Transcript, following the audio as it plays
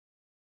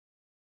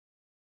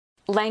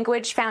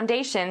Language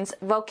Foundations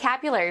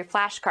Vocabulary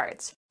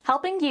Flashcards,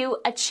 helping you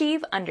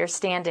achieve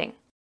understanding.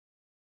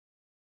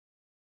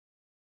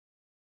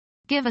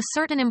 Give a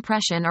certain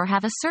impression or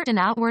have a certain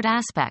outward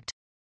aspect.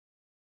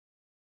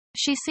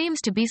 She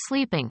seems to be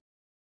sleeping.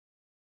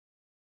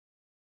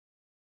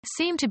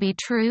 Seem to be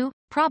true,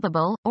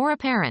 probable, or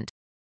apparent.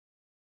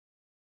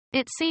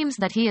 It seems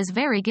that he is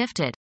very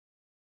gifted.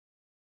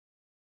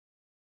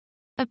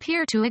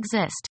 Appear to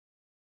exist.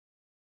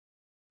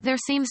 There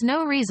seems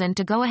no reason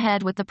to go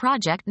ahead with the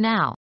project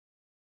now.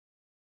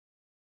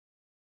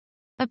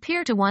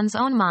 Appear to one's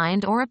own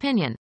mind or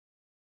opinion.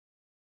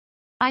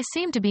 I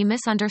seem to be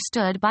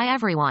misunderstood by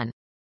everyone.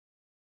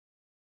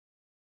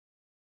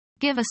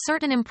 Give a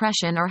certain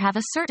impression or have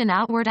a certain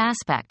outward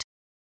aspect.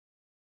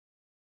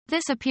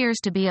 This appears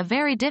to be a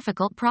very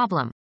difficult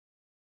problem.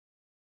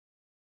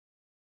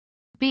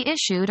 Be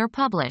issued or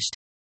published.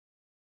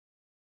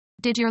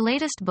 Did your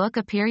latest book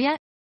appear yet?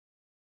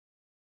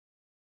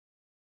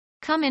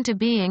 Come into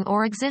being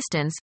or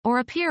existence, or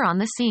appear on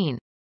the scene.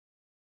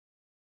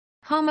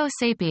 Homo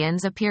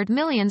sapiens appeared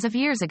millions of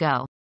years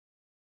ago.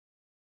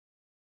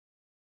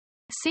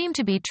 Seem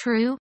to be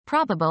true,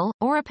 probable,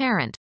 or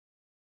apparent.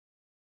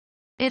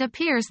 It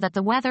appears that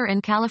the weather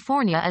in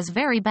California is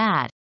very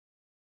bad.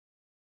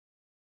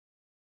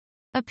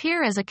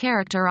 Appear as a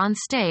character on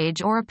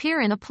stage or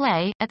appear in a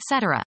play,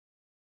 etc.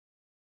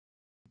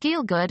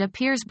 Gielgud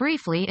appears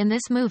briefly in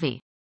this movie.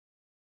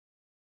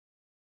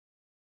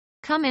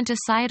 Come into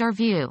sight or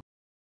view.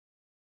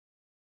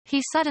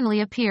 He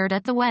suddenly appeared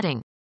at the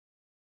wedding.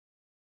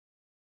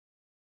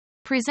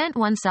 Present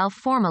oneself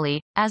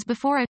formally, as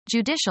before a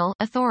judicial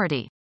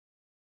authority.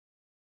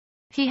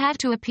 He had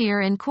to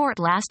appear in court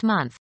last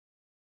month.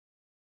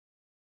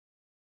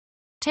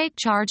 Take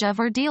charge of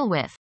or deal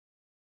with.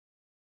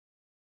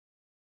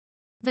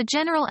 The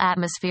general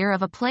atmosphere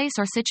of a place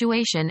or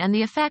situation and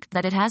the effect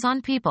that it has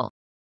on people.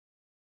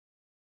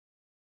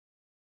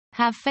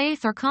 Have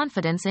faith or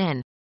confidence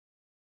in.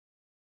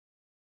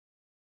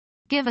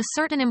 Give a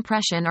certain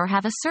impression or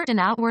have a certain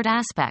outward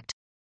aspect.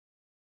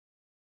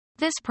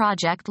 This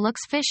project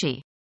looks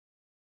fishy.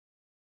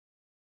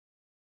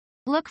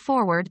 Look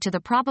forward to the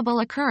probable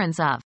occurrence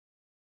of.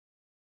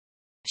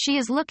 She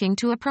is looking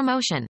to a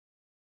promotion.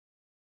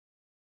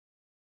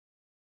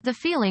 The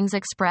feelings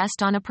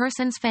expressed on a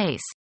person's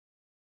face.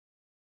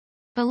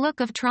 A look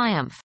of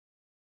triumph.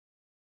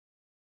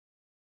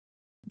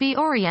 Be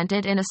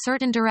oriented in a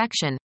certain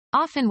direction,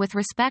 often with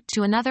respect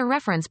to another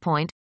reference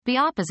point, be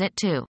opposite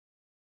to.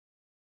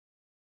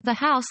 The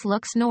house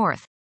looks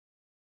north.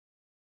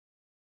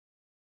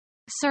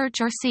 Search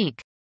or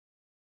seek.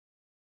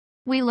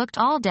 We looked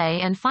all day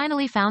and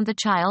finally found the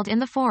child in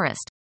the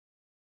forest.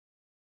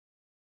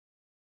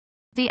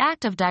 The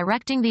act of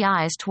directing the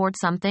eyes toward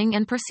something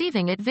and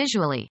perceiving it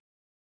visually.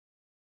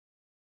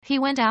 He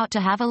went out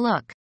to have a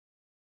look.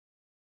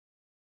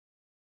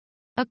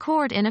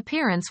 Accord in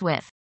appearance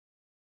with.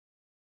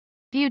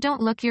 You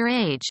don't look your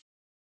age.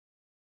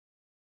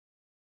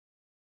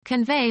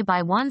 Convey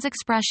by one's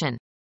expression.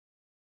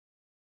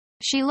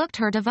 She looked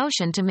her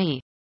devotion to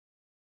me.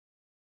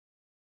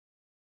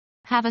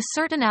 Have a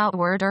certain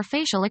outward or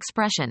facial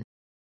expression.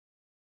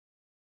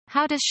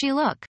 How does she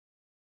look?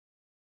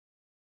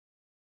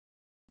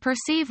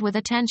 Perceive with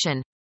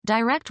attention.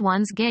 Direct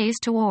one's gaze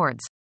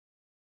towards.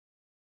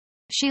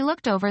 She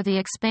looked over the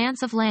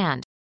expanse of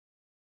land.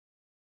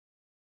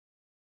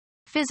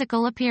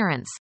 Physical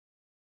appearance.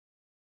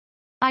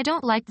 I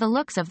don't like the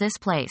looks of this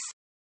place.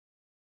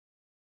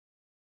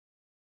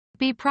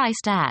 Be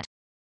priced at.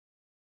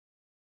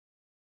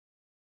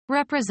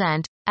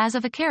 Represent, as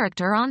of a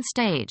character on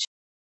stage.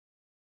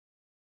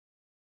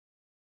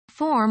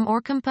 Form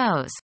or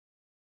compose.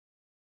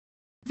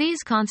 These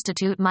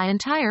constitute my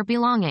entire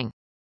belonging.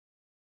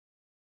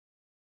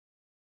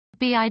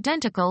 Be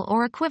identical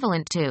or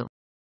equivalent to.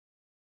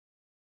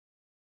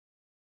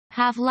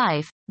 Have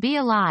life, be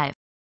alive.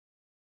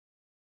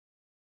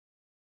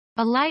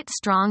 A light,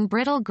 strong,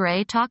 brittle,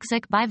 gray,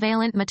 toxic,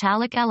 bivalent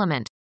metallic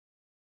element.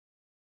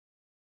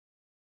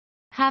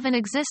 Have an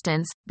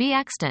existence, be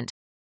extant.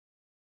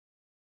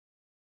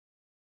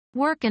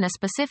 Work in a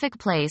specific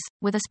place,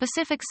 with a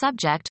specific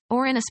subject,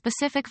 or in a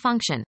specific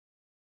function.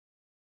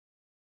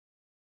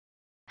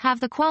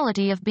 Have the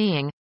quality of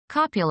being.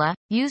 Copula,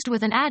 used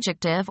with an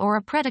adjective or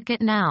a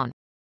predicate noun.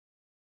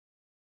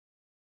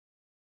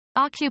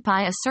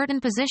 Occupy a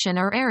certain position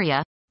or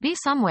area, be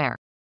somewhere.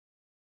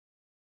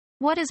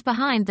 What is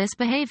behind this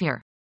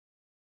behavior?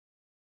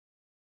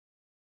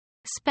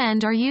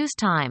 Spend or use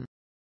time.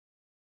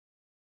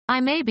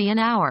 I may be an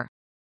hour.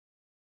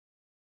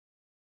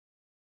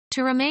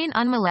 To remain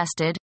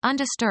unmolested,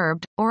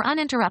 undisturbed, or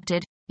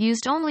uninterrupted,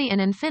 used only in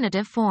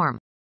infinitive form.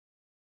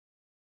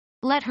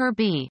 Let her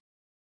be.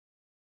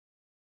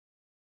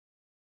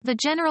 The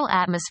general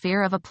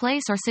atmosphere of a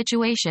place or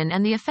situation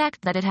and the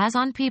effect that it has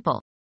on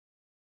people.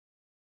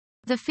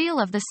 The feel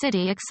of the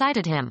city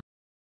excited him.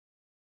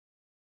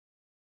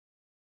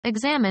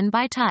 Examine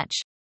by touch.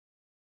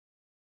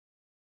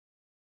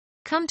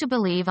 Come to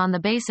believe on the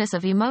basis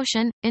of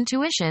emotion,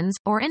 intuitions,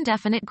 or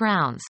indefinite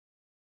grounds.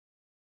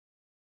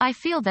 I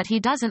feel that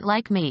he doesn't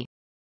like me.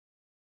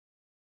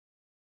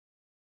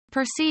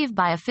 Perceive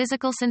by a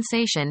physical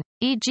sensation,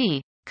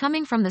 e.g.,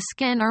 coming from the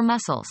skin or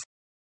muscles.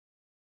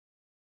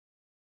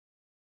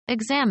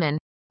 Examine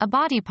a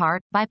body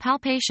part by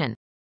palpation.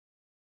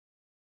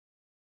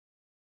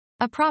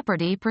 A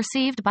property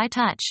perceived by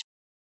touch.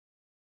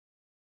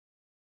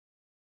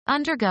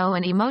 Undergo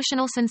an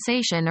emotional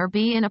sensation or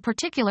be in a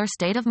particular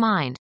state of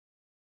mind.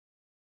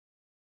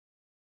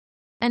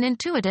 An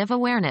intuitive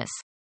awareness.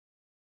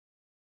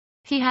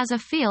 He has a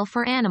feel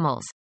for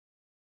animals.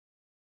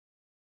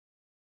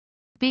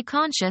 Be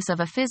conscious of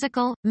a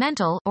physical,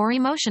 mental, or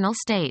emotional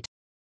state.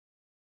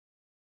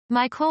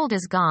 My cold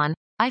is gone,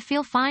 I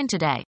feel fine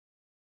today.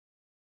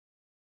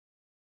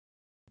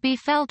 Be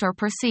felt or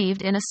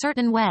perceived in a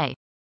certain way.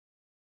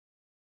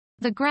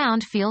 The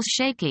ground feels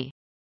shaky.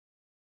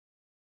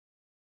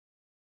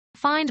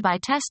 Find by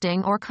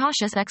testing or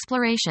cautious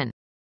exploration.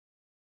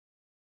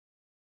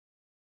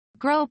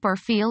 Grope or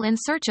feel in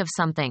search of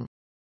something.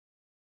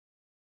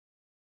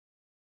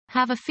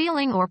 Have a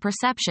feeling or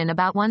perception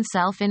about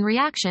oneself in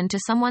reaction to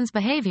someone's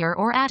behavior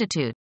or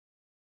attitude.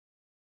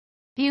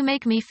 You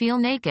make me feel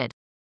naked.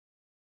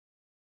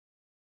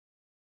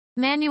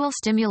 Manual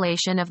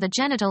stimulation of the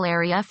genital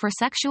area for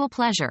sexual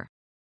pleasure.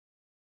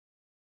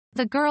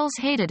 The girls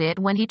hated it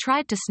when he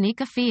tried to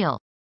sneak a feel.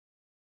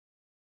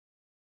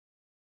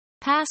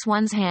 Pass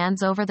one's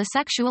hands over the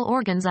sexual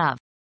organs of.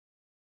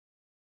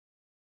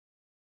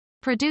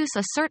 Produce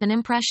a certain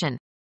impression.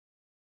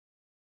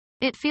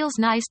 It feels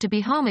nice to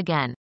be home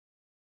again.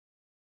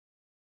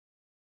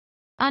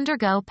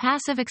 Undergo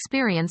passive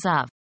experience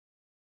of.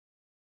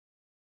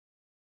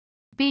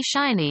 Be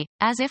shiny,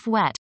 as if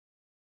wet.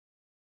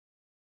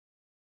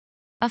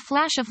 A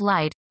flash of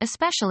light,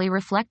 especially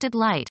reflected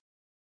light.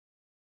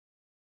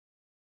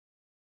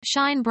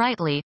 Shine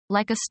brightly,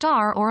 like a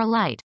star or a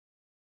light.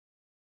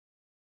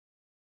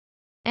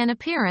 An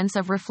appearance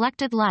of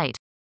reflected light.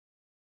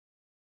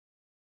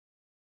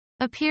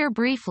 Appear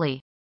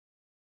briefly.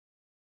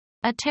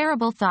 A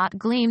terrible thought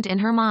gleamed in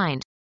her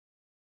mind.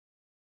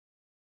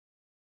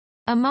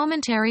 A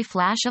momentary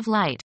flash of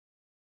light.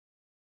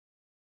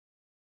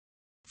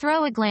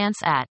 Throw a glance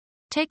at.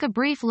 Take a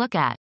brief look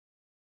at.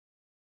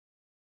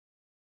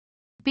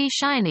 Be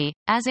shiny,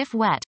 as if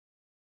wet.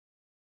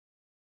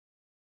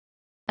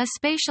 A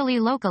spatially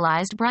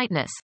localized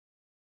brightness.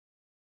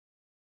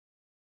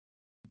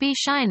 Be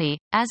shiny,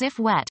 as if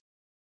wet.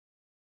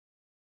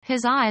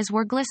 His eyes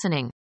were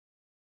glistening.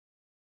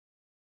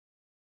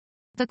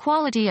 The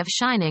quality of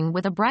shining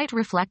with a bright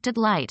reflected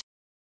light.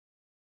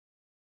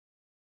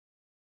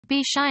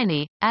 Be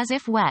shiny, as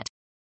if wet.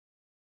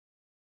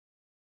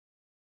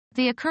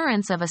 The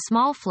occurrence of a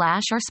small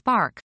flash or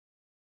spark.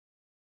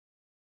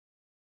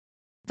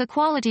 The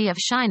quality of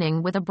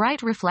shining with a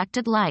bright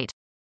reflected light.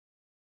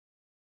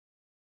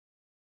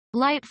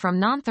 Light from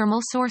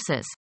non-thermal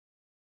sources.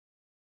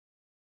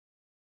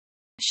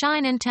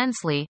 Shine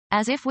intensely,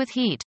 as if with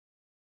heat.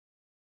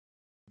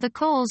 The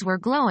coals were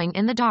glowing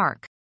in the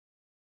dark.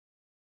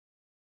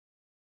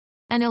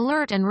 An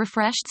alert and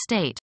refreshed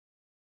state.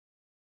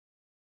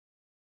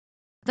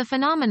 The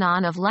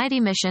phenomenon of light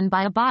emission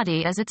by a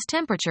body as its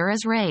temperature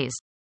is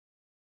raised.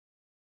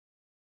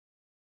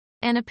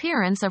 An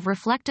appearance of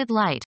reflected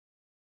light.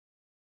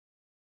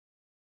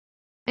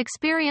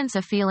 Experience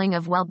a feeling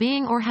of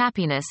well-being or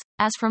happiness,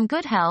 as from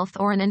good health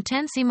or an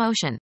intense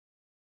emotion.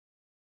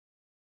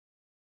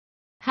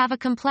 Have a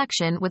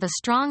complexion with a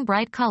strong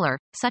bright color,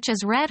 such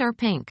as red or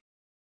pink.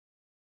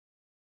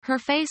 Her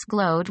face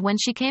glowed when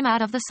she came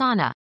out of the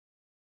sauna.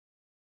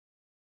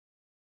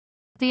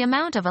 The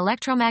amount of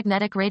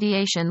electromagnetic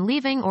radiation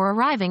leaving or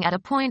arriving at a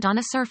point on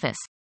a surface.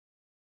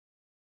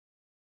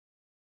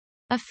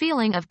 A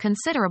feeling of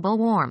considerable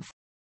warmth.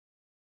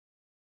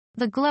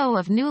 The glow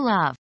of new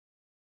love.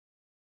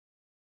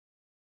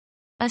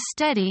 A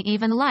steady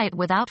even light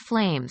without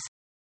flames.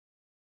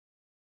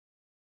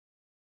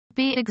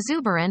 Be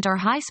exuberant or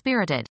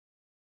high-spirited.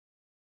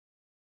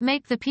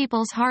 Make the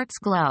people's hearts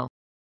glow.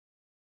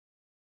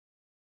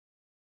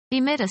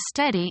 Emit a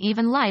steady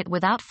even light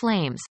without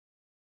flames.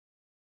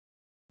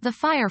 The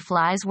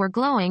fireflies were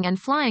glowing and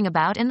flying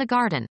about in the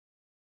garden.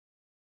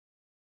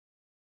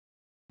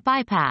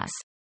 Bypass.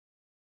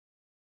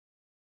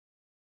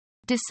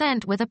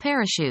 Descent with a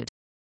parachute.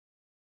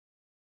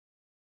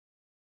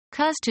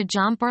 Cause to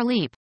jump or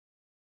leap.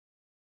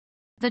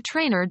 The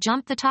trainer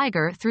jumped the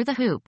tiger through the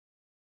hoop.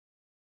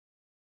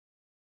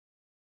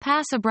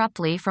 Pass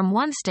abruptly from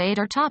one state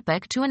or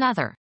topic to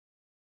another.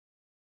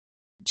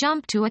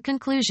 Jump to a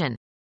conclusion.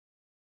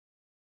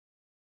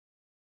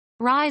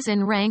 Rise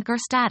in rank or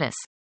status.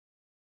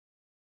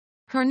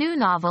 Her new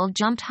novel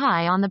jumped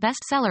high on the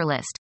bestseller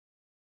list.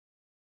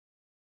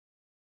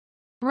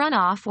 Run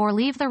off or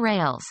leave the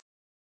rails.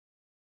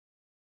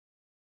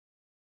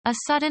 A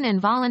sudden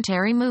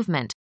involuntary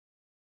movement.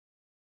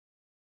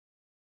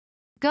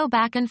 Go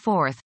back and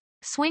forth.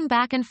 Swing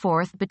back and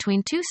forth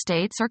between two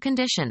states or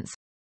conditions.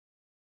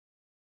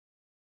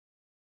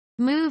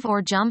 Move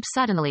or jump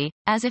suddenly,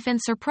 as if in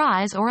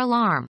surprise or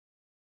alarm.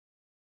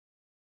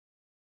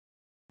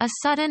 A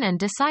sudden and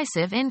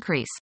decisive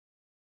increase.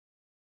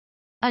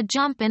 A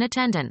jump in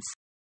attendance.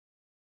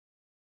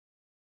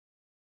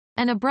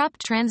 An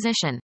abrupt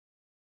transition.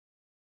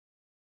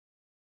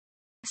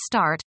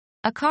 Start.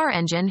 A car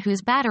engine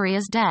whose battery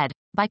is dead,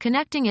 by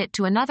connecting it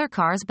to another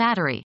car's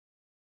battery.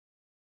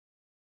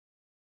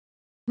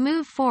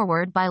 Move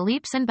forward by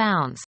leaps and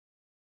bounds.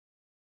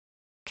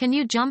 Can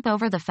you jump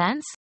over the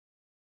fence?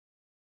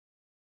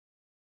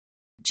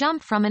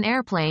 Jump from an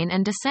airplane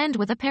and descend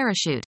with a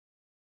parachute.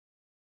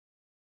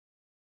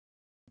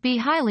 Be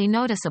highly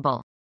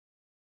noticeable.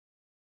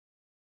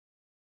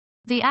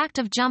 The act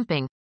of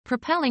jumping,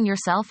 propelling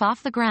yourself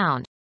off the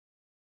ground.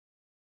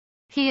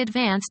 He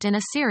advanced in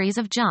a series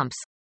of jumps.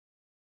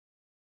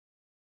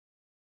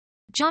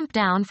 Jump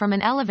down from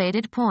an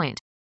elevated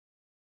point.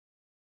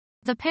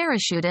 The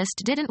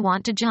parachutist didn't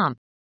want to jump.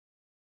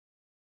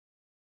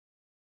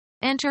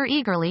 Enter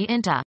eagerly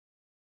into.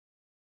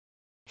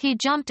 He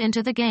jumped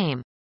into the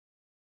game.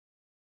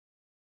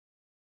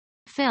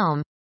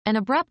 Film. An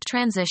abrupt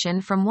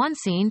transition from one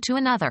scene to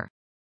another.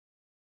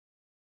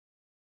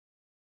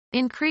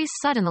 Increase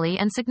suddenly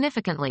and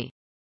significantly.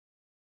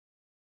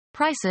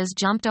 Prices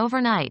jumped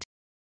overnight.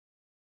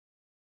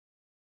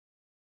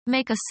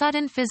 Make a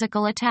sudden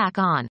physical attack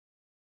on.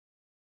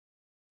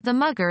 The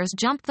muggers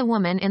jumped the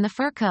woman in the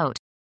fur coat.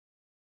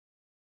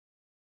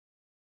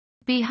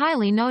 Be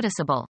highly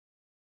noticeable.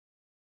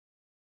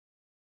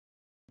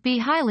 Be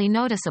highly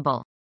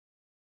noticeable.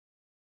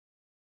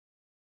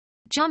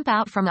 Jump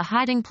out from a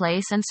hiding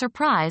place and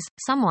surprise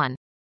someone.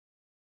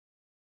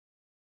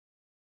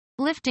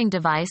 Lifting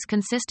device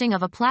consisting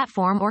of a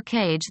platform or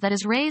cage that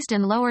is raised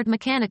and lowered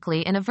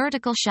mechanically in a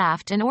vertical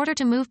shaft in order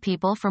to move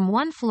people from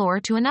one floor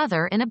to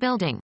another in a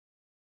building.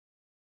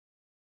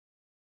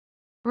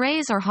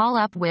 Raise or haul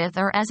up with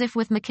or as if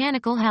with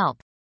mechanical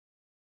help.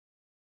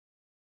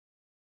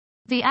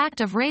 The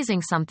act of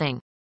raising something.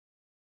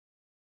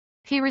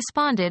 He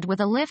responded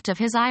with a lift of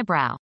his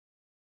eyebrow.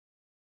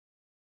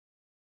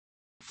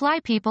 Fly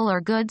people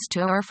or goods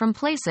to or from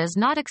places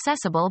not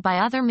accessible by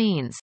other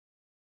means.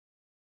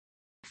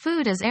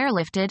 Food is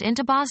airlifted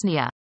into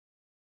Bosnia.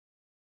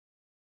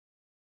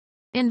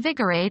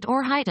 Invigorate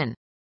or heighten.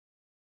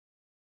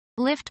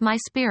 Lift my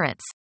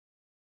spirits.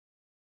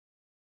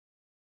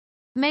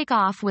 Make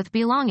off with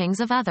belongings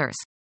of others.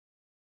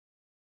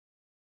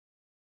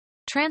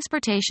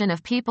 Transportation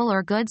of people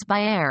or goods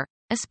by air,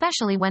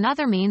 especially when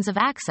other means of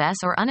access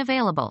are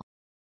unavailable.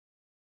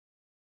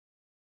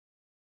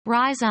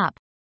 Rise up.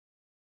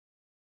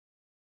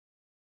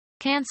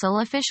 Cancel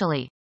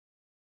officially.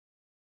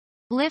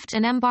 Lift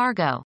an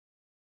embargo.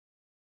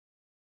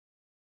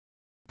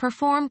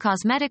 Perform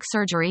cosmetic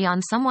surgery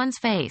on someone's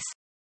face.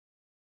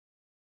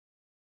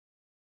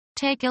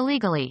 Take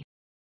illegally.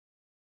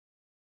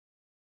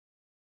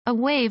 A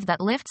wave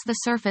that lifts the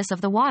surface of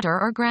the water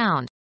or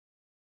ground.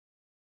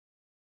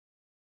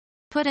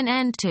 Put an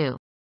end to.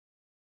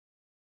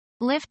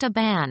 Lift a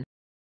ban.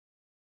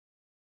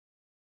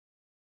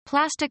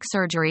 Plastic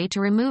surgery to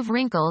remove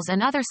wrinkles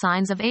and other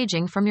signs of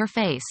aging from your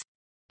face.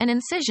 An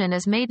incision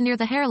is made near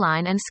the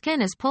hairline and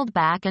skin is pulled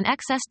back and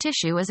excess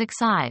tissue is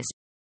excised.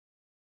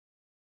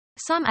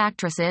 Some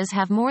actresses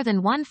have more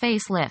than one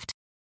facelift.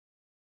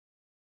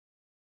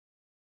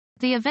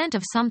 The event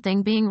of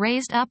something being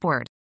raised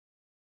upward.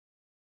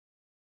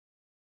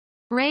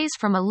 Raise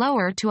from a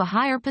lower to a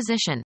higher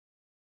position.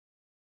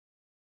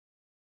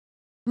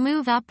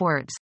 Move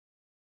upwards.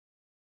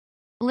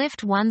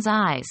 Lift one's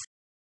eyes.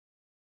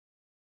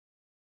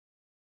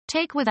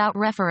 Take without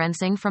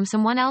referencing from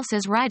someone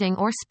else's writing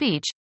or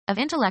speech, of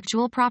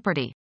intellectual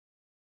property.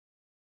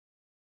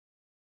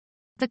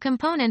 The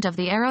component of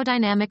the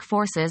aerodynamic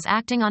forces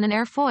acting on an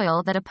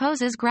airfoil that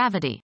opposes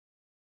gravity.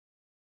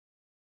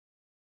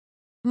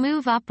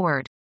 Move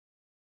upward.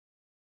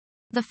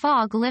 The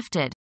fog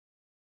lifted.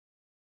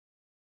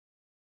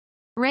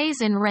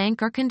 Raise in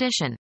rank or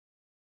condition.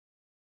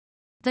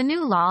 The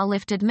new law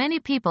lifted many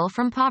people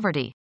from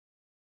poverty.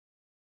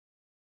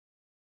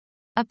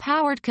 A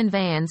powered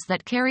conveyance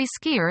that carries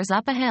skiers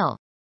up a hill.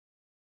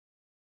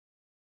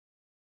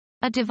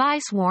 A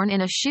device worn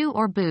in a shoe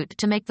or boot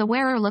to make the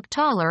wearer look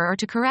taller or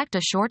to correct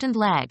a shortened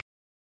leg.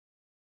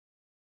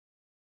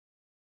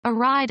 A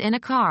ride in a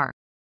car.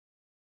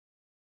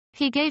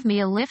 He gave me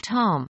a lift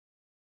home.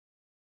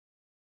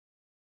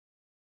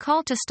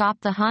 Call to stop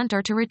the hunt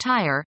or to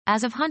retire,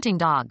 as of hunting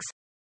dogs.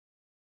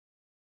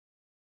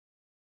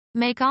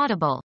 Make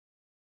audible.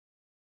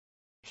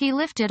 He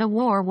lifted a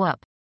war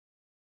whoop.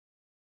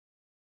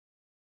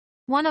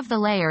 One of the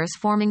layers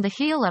forming the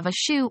heel of a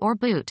shoe or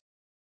boot.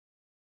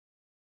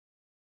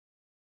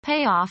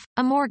 Pay off,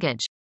 a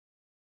mortgage.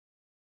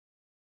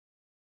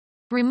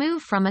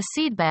 Remove from a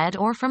seedbed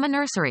or from a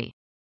nursery.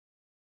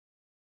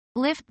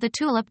 Lift the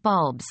tulip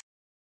bulbs.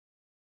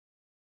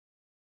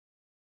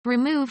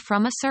 Remove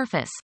from a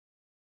surface.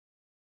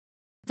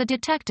 The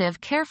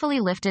detective carefully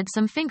lifted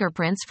some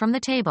fingerprints from the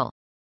table.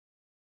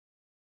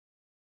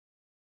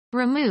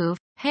 Remove,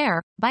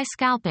 hair, by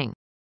scalping.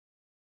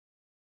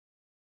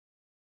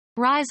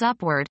 Rise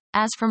upward,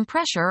 as from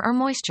pressure or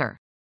moisture.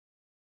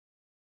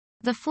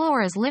 The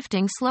floor is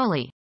lifting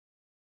slowly.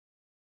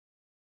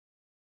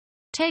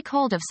 Take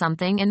hold of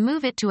something and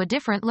move it to a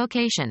different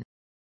location.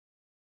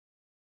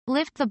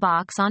 Lift the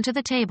box onto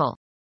the table.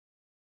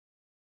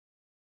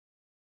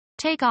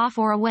 Take off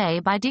or away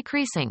by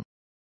decreasing.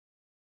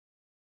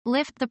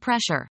 Lift the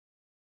pressure.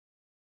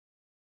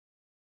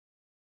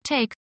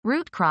 Take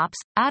root crops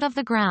out of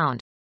the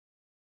ground.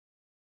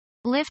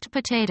 Lift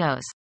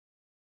potatoes.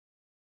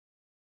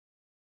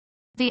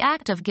 The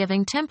act of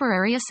giving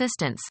temporary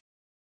assistance.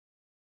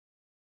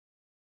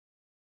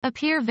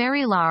 Appear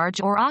very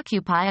large or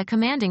occupy a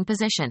commanding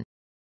position.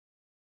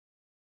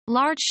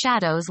 Large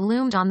shadows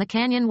loomed on the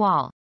canyon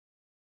wall.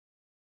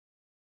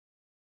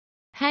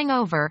 Hang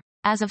over,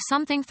 as of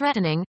something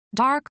threatening,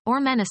 dark, or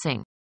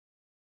menacing.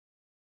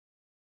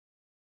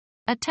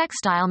 A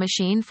textile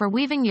machine for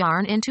weaving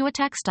yarn into a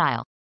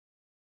textile.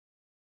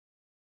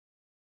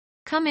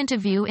 Come into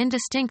view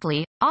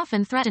indistinctly,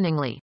 often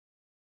threateningly.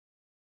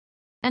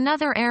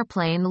 Another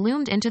airplane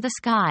loomed into the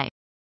sky.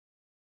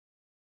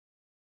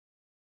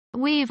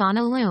 Weave on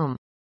a loom.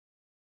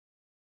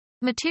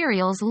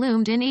 Materials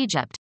loomed in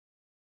Egypt.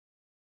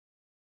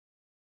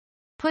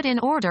 Put in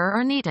order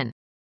or neaten.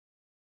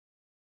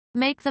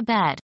 Make the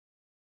bed.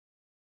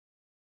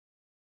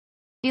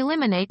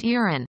 Eliminate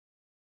urine.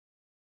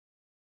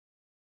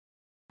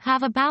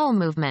 Have a bowel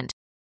movement.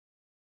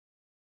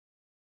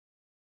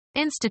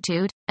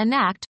 Institute,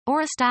 enact,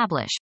 or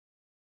establish.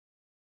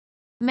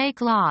 Make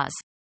laws.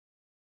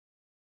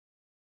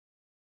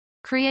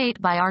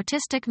 Create by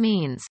artistic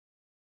means.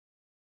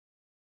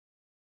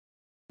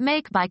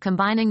 Make by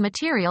combining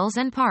materials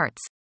and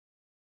parts.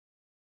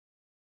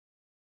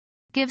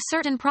 Give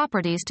certain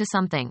properties to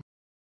something.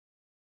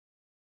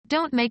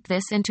 Don't make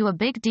this into a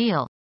big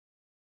deal.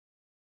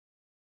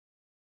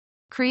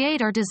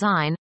 Create or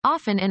design,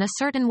 often in a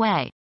certain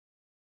way.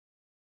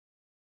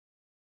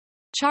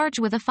 Charge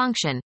with a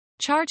function.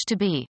 Charge to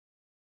be.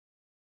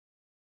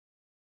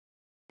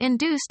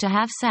 Induce to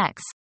have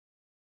sex.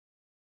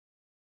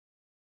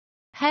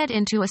 Head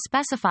into a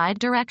specified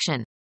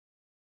direction.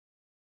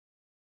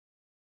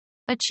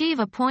 Achieve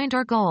a point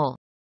or goal.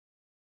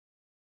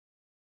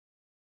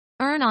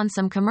 Earn on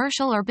some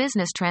commercial or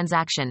business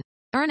transaction.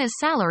 Earn as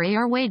salary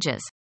or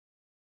wages.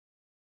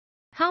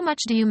 How much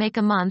do you make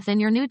a month in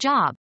your new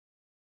job?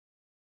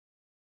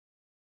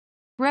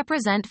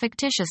 Represent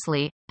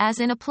fictitiously, as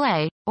in a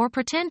play, or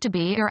pretend to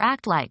be or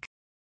act like.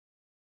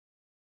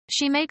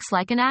 She makes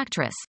like an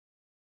actress.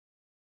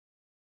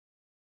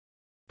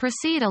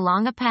 Proceed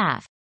along a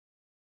path.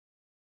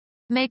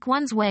 Make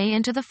one's way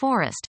into the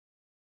forest.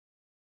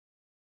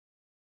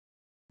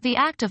 The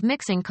act of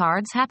mixing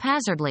cards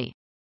haphazardly.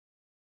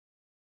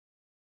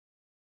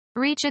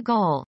 Reach a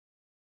goal.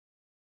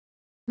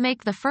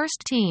 Make the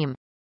first team.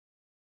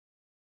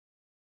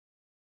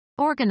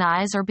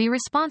 Organize or be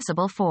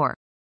responsible for.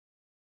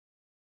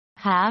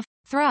 Have,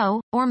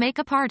 throw, or make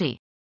a party.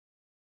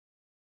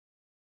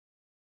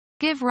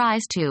 Give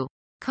rise to.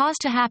 Cause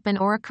to happen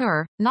or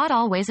occur, not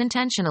always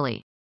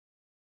intentionally.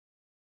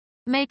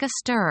 Make a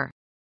stir.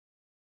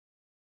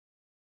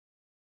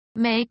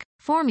 Make,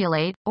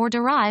 formulate, or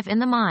derive in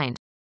the mind.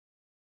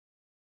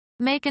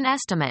 Make an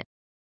estimate.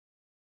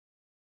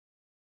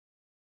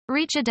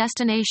 Reach a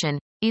destination,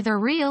 either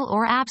real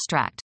or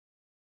abstract.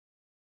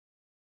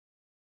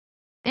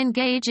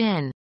 Engage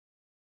in.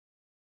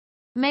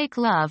 Make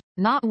love,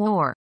 not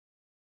war.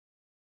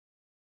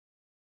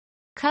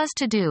 Cause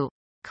to do.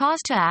 Cause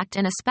to act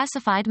in a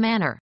specified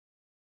manner.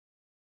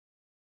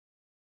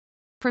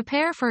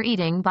 Prepare for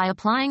eating by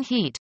applying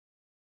heat.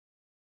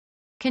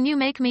 Can you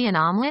make me an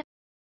omelet?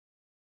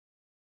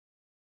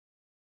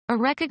 A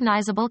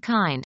recognizable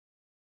kind.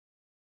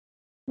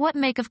 What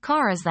make of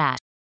car is that?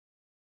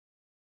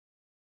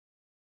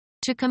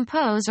 To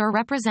compose or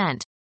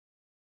represent.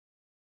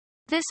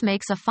 This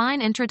makes a fine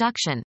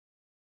introduction.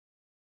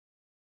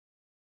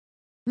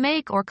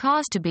 Make or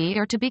cause to be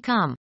or to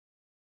become.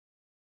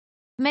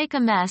 Make a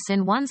mess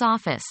in one's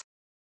office.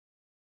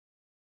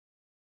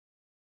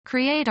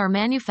 Create or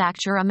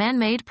manufacture a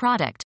man-made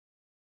product.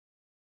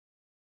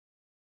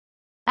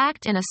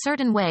 Act in a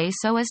certain way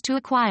so as to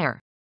acquire.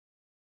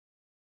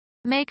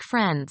 Make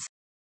friends.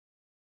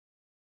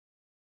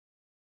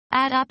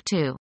 Add up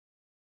to.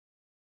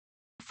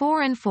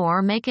 4 and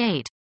 4 make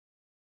 8.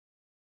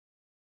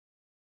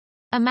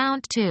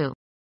 Amount to.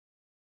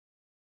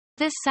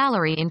 This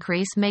salary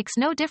increase makes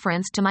no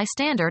difference to my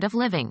standard of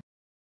living.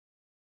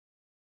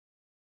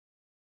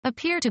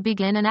 Appear to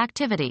begin an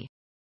activity.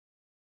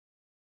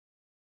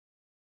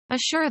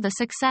 Assure the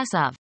success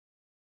of.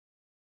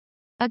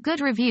 A good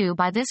review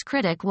by this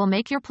critic will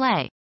make your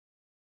play.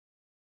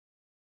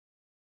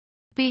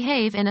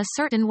 Behave in a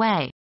certain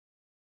way.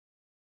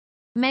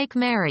 Make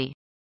merry.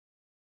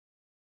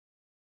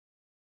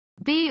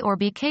 Be or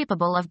be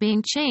capable of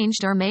being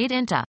changed or made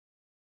into.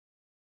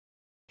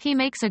 He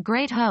makes a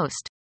great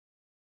host.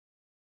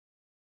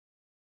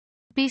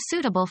 Be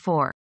suitable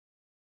for.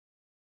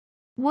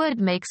 Wood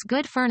makes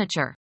good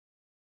furniture.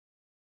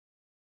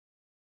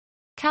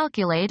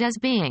 Calculate as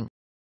being.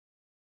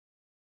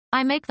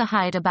 I make the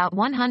height about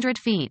 100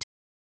 feet.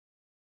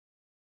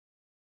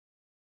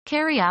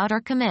 Carry out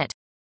or commit.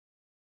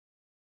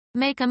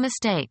 Make a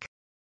mistake.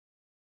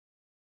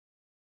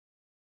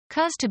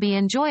 Cause to be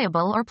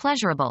enjoyable or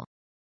pleasurable.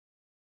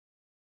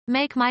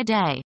 Make my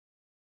day.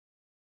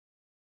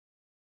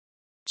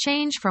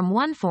 Change from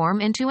one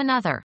form into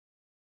another.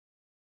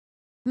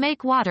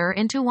 Make water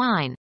into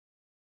wine.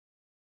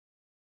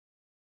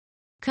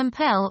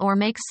 Compel or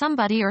make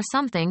somebody or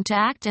something to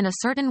act in a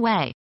certain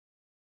way.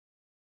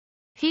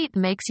 Heat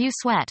makes you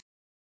sweat.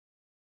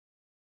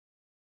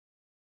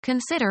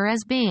 Consider as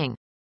being.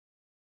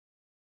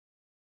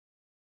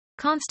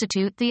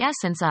 Constitute the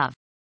essence of.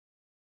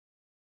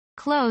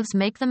 Clothes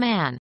make the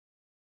man.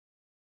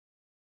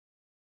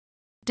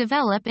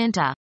 Develop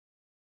into.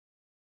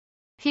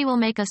 He will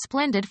make a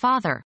splendid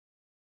father.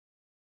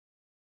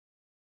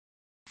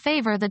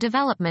 Favor the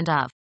development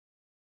of.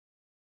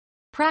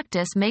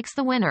 Practice makes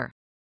the winner.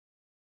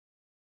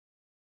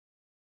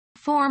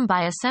 Form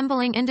by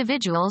assembling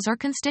individuals or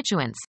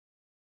constituents.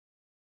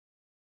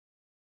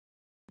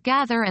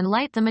 Gather and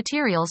light the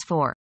materials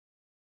for.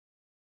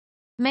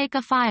 Make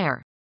a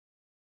fire.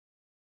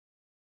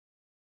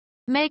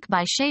 Make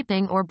by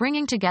shaping or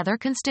bringing together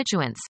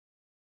constituents.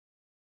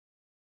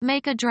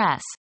 Make a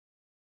dress.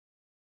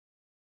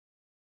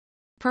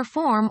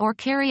 Perform or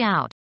carry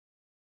out.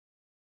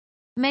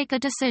 Make a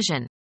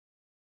decision.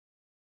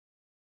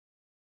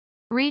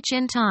 Reach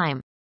in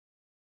time.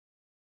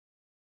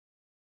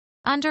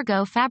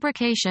 Undergo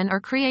fabrication or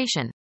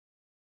creation.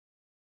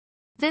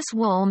 This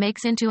wool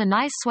makes into a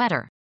nice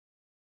sweater.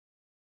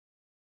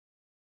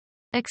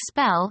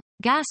 Expel,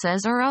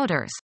 gases or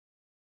odors.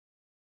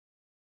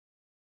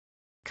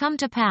 Come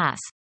to pass.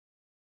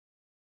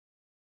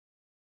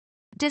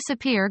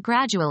 Disappear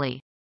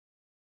gradually.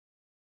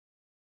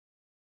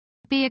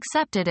 Be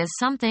accepted as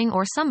something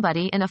or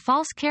somebody in a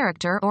false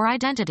character or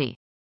identity.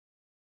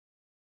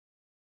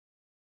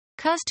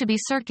 Cause to be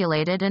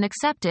circulated and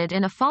accepted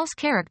in a false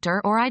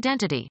character or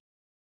identity.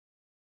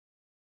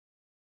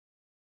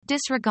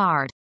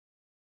 Disregard.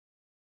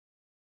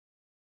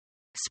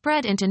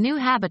 Spread into new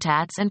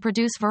habitats and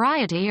produce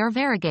variety or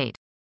variegate.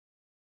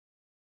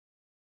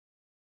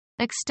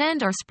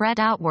 Extend or spread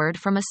outward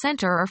from a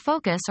center or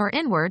focus or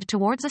inward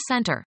towards a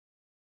center.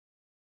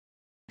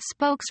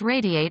 Spokes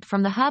radiate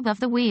from the hub of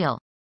the wheel.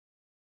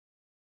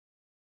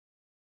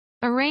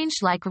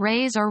 Arranged like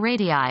rays or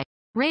radii,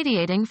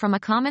 radiating from a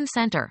common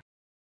center.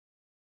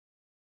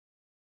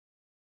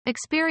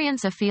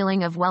 Experience a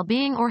feeling of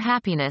well-being or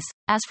happiness,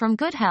 as from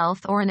good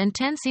health or an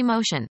intense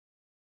emotion.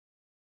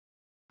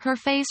 Her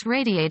face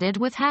radiated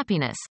with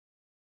happiness.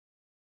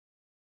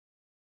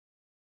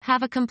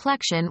 Have a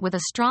complexion with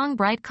a strong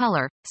bright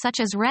color,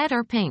 such as red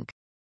or pink.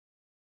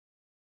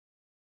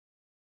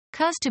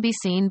 Cause to be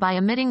seen by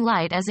emitting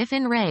light as if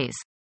in rays.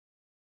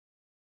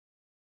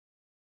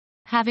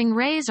 Having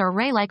rays or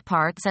ray-like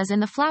parts as in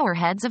the flower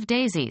heads of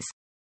daisies.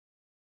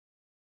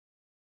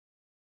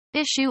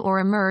 Issue or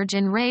emerge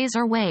in rays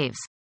or waves.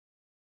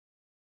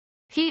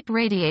 Heat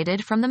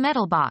radiated from the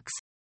metal box.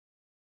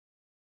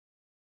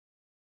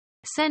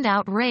 Send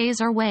out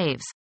rays or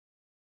waves.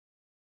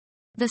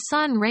 The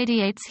sun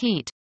radiates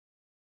heat.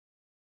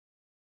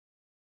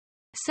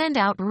 Send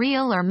out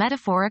real or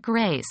metaphoric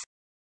rays.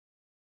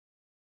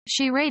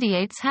 She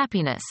radiates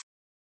happiness.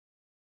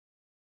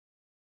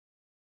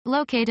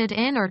 Located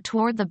in or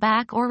toward the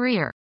back or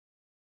rear.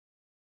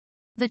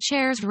 The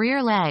chair's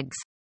rear legs.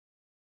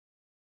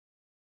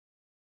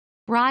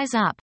 Rise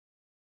up.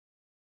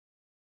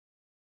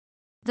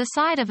 The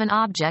side of an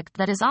object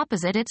that is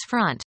opposite its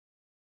front.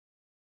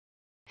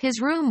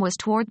 His room was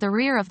toward the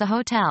rear of the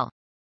hotel.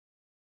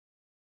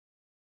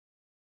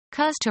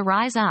 Cause to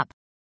rise up.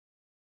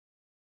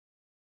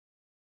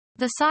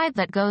 The side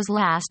that goes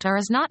last or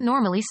is not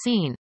normally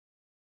seen.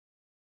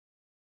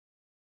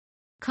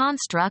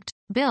 Construct,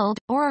 build,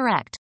 or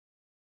erect.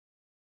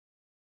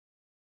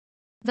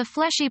 The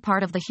fleshy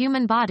part of the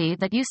human body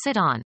that you sit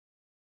on.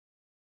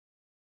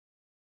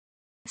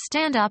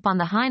 Stand up on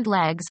the hind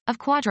legs, of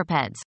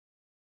quadrupeds.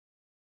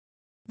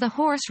 The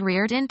horse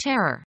reared in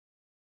terror.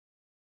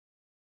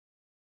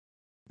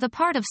 The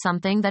part of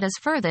something that is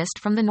furthest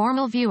from the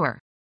normal viewer.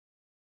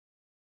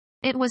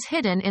 It was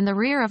hidden in the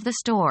rear of the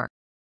store.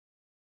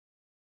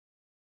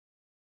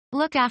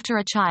 Look after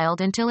a child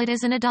until it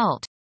is an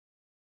adult.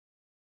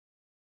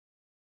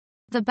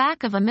 The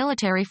back of a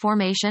military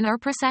formation or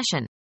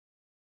procession.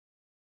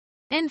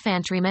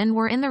 Infantrymen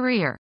were in the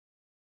rear.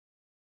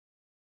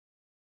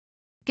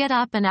 Get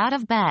up and out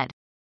of bed.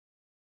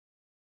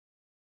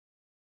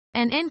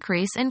 An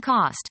increase in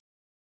cost.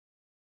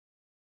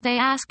 They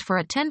asked for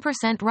a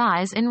 10%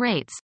 rise in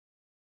rates.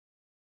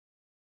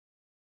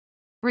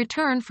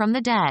 Return from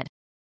the dead.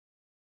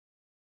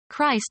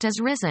 Christ is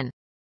risen.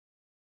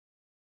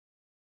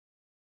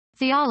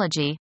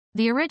 Theology,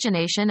 the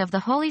origination of the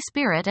Holy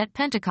Spirit at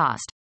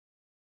Pentecost.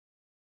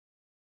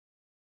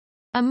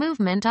 A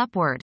movement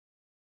upward.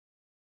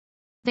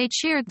 They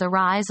cheered the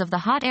rise of the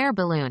hot air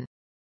balloon.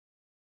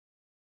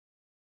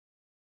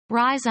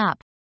 Rise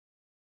up.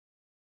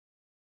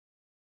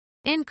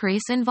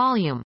 Increase in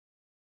volume.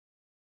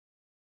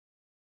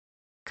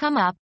 Come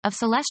up, of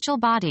celestial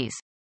bodies.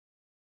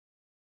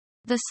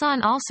 The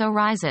sun also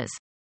rises.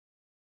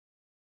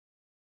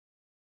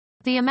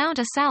 The amount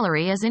a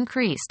salary is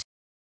increased.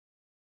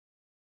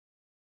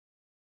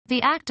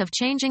 The act of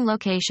changing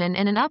location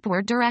in an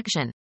upward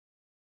direction.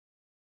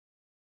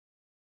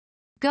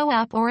 Go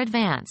up or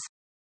advance.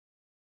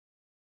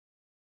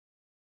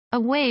 A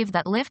wave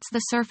that lifts the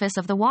surface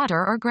of the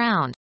water or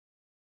ground.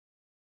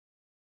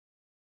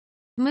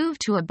 Move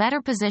to a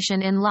better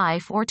position in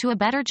life or to a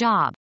better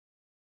job.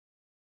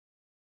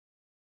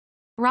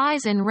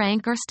 Rise in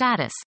rank or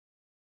status.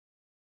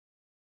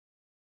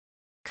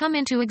 Come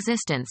into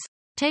existence.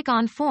 Take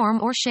on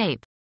form or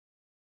shape.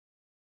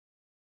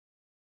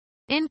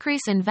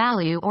 Increase in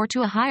value or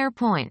to a higher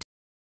point.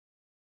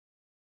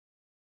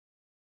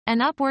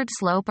 An upward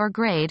slope or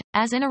grade,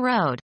 as in a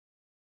road.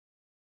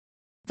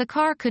 The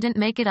car couldn't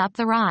make it up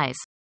the rise.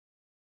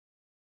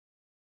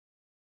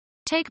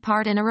 Take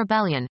part in a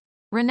rebellion.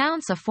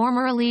 Renounce a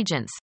former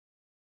allegiance.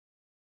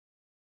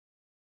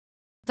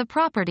 The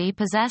property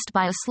possessed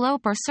by a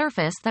slope or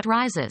surface that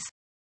rises.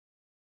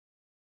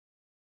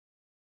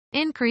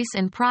 Increase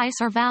in price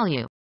or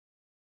value.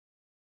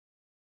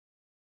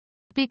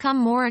 Become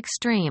more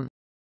extreme.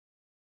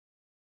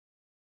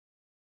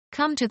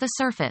 Come to the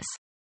surface.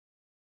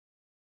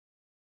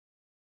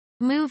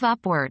 Move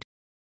upward.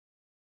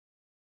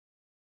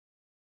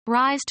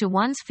 Rise to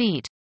one's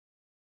feet.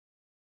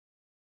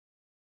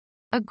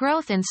 A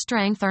growth in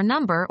strength or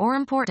number or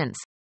importance.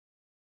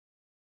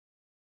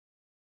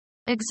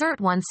 Exert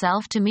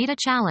oneself to meet a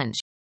challenge.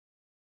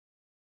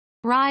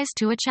 Rise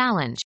to a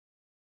challenge.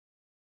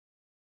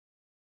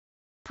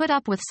 Put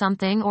up with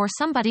something or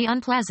somebody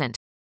unpleasant.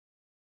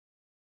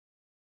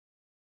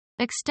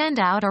 Extend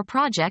out or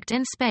project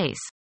in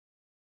space.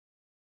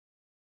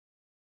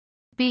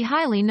 Be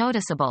highly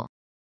noticeable.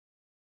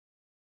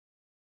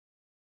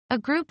 A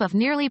group of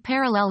nearly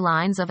parallel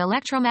lines of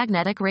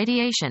electromagnetic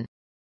radiation.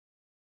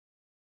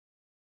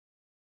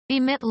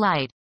 Emit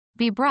light.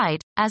 Be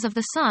bright, as of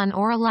the sun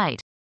or a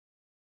light.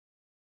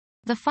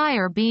 The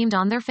fire beamed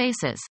on their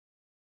faces.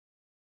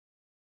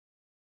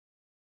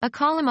 A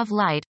column of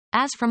light,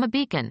 as from a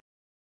beacon.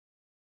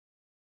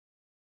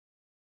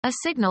 A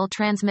signal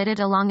transmitted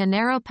along a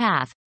narrow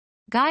path.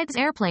 Guides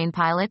airplane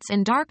pilots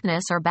in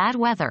darkness or bad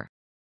weather.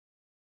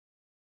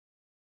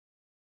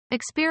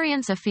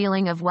 Experience a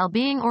feeling of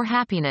well-being or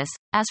happiness,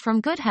 as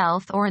from good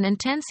health or an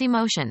intense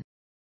emotion.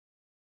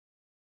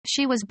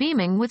 She was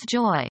beaming with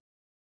joy.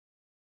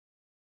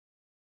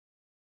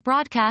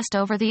 Broadcast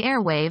over the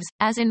airwaves,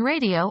 as in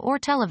radio or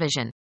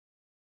television.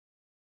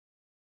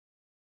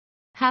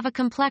 Have a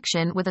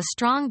complexion with a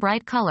strong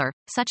bright color,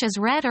 such as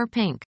red or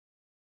pink.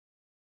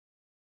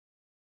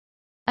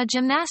 A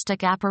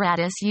gymnastic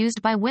apparatus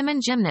used by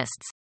women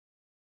gymnasts.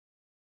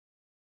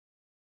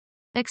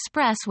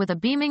 Express with a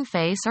beaming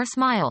face or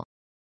smile.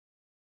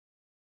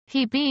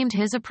 He beamed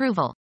his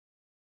approval.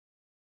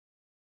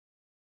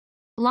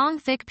 Long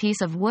thick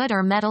piece of wood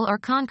or metal or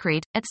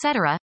concrete,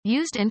 etc.,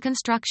 used in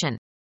construction.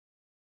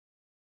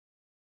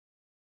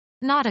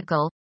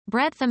 Nautical,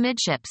 breadth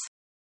amidships.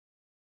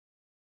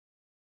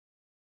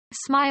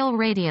 Smile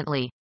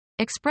radiantly.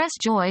 Express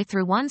joy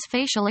through one's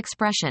facial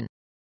expression.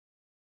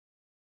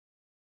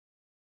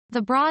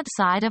 The broad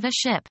side of a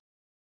ship.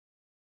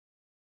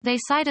 They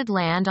sighted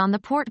land on the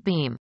port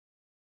beam.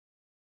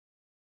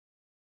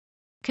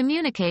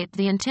 Communicate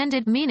the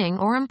intended meaning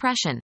or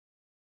impression.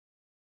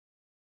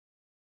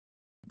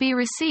 Be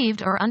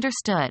received or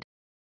understood.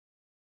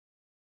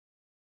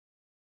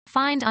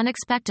 Find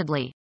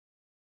unexpectedly.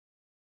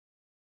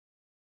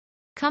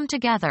 Come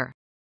together.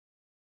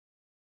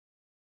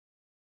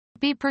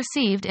 Be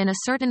perceived in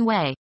a certain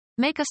way.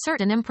 Make a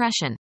certain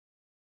impression.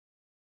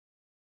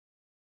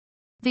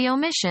 The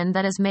omission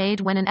that is made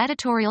when an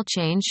editorial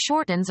change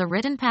shortens a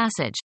written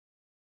passage.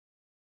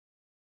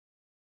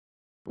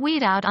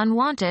 Weed out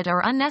unwanted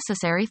or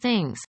unnecessary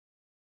things.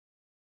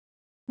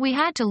 We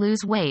had to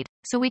lose weight,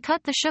 so we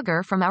cut the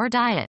sugar from our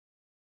diet.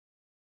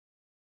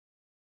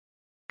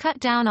 Cut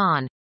down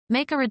on.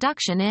 Make a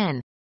reduction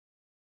in.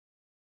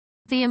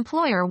 The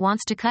employer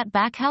wants to cut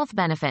back health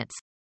benefits.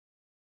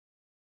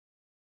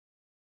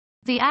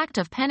 The act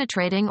of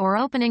penetrating or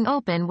opening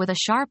open with a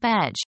sharp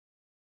edge.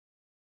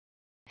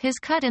 His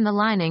cut in the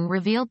lining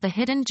revealed the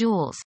hidden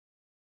jewels.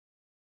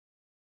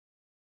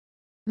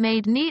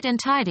 Made neat and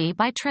tidy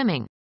by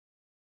trimming.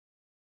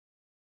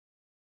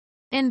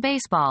 In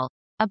baseball,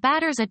 a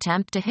batter's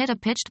attempt to hit a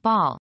pitched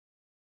ball.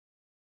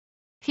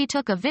 He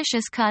took a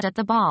vicious cut at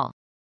the ball.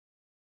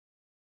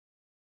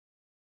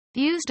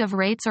 Used of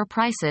rates or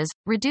prices,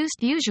 reduced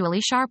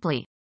usually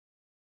sharply.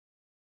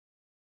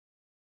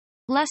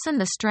 Lessen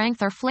the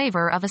strength or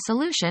flavor of a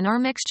solution or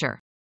mixture.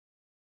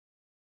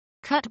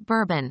 Cut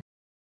bourbon.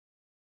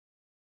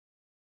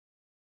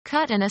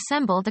 Cut and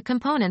assemble the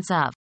components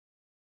of.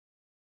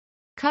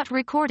 Cut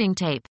recording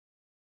tape.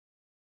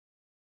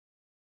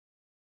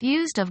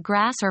 Used of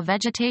grass or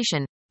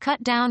vegetation,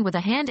 cut down with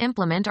a hand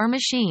implement or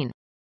machine.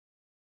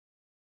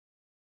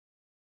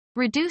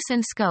 Reduce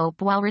in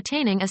scope while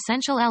retaining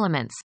essential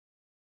elements.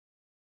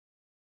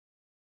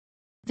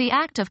 The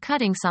act of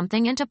cutting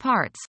something into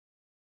parts.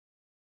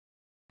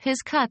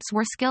 His cuts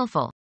were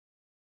skillful.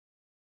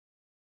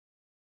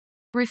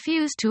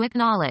 Refuse to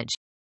acknowledge.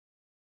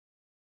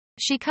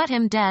 She cut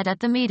him dead at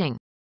the meeting.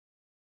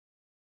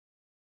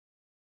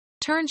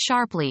 Turn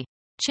sharply.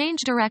 Change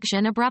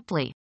direction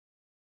abruptly.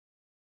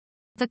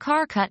 The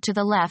car cut to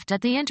the left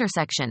at the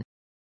intersection.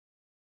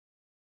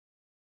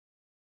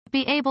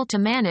 Be able to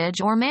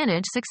manage or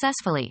manage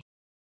successfully.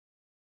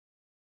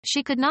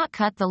 She could not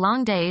cut the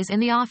long days in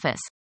the office.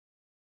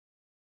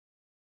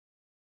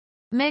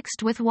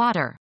 Mixed with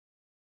water.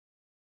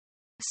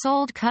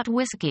 Sold cut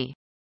whiskey.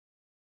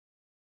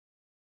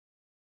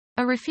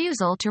 A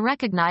refusal to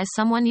recognize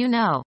someone you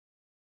know.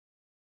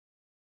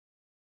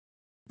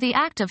 The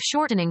act of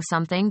shortening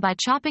something by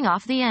chopping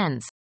off the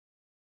ends.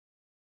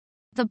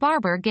 The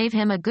barber gave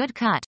him a good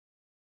cut.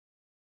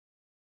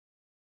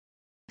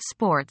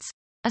 Sports.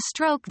 A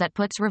stroke that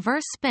puts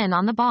reverse spin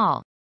on the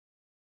ball.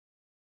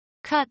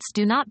 Cuts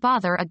do not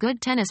bother a good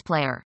tennis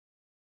player.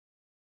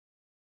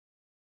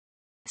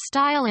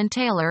 Style and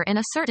tailor in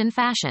a certain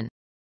fashion.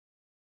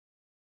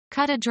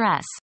 Cut a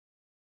dress.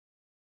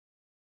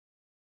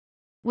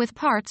 With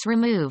parts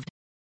removed.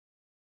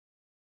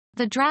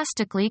 The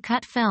drastically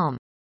cut film.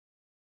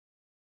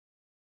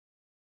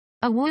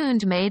 A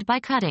wound made by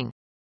cutting.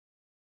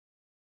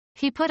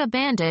 He put a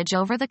bandage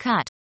over the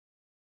cut.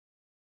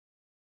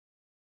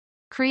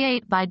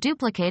 Create by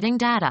duplicating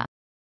data.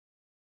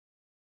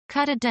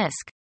 Cut a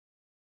disk.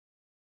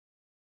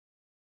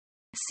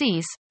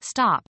 Cease,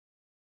 stop.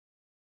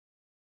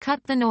 Cut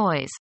the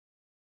noise.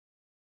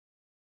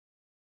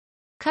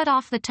 Cut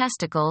off the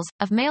testicles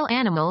of male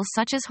animals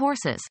such as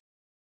horses.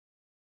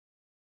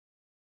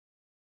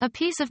 A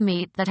piece of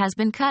meat that has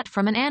been cut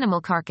from an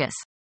animal carcass.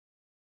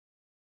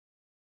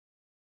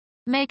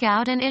 Make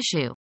out an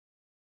issue.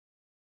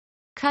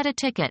 Cut a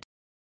ticket.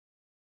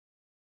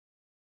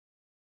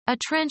 A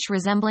trench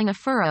resembling a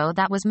furrow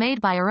that was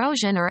made by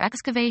erosion or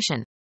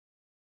excavation.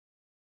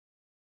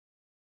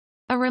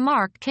 A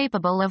remark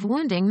capable of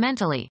wounding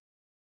mentally.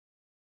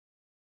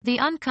 The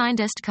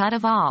unkindest cut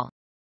of all.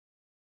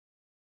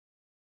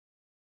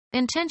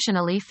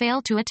 Intentionally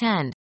fail to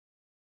attend.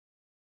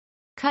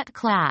 Cut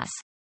class.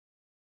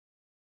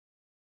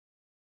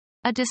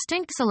 A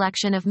distinct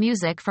selection of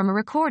music from a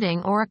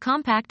recording or a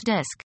compact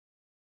disc.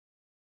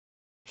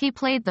 He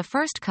played the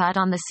first cut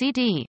on the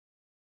CD.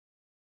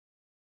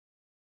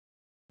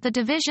 The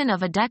division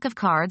of a deck of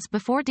cards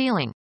before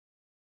dealing.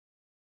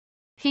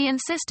 He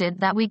insisted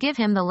that we give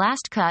him the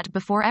last cut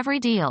before every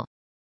deal.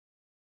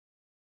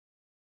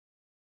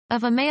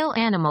 Of a male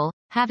animal,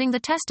 having the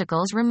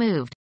testicles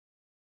removed.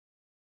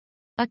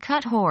 A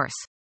cut horse.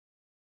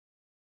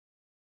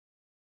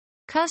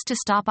 Cuz to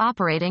stop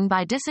operating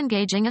by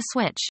disengaging a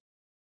switch.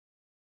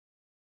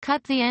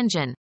 Cut the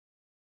engine.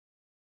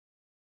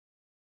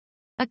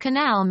 A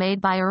canal made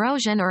by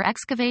erosion or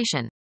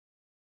excavation.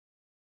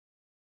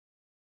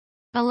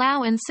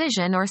 Allow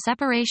incision or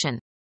separation.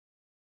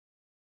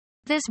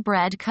 This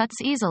bread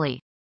cuts easily.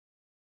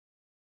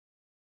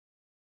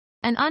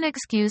 An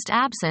unexcused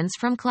absence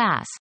from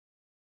class.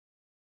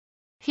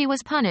 He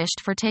was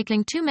punished for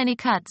taking too many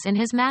cuts in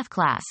his math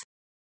class.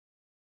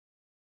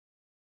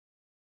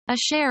 A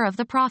share of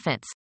the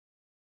profits.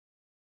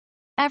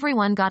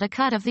 Everyone got a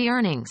cut of the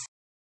earnings.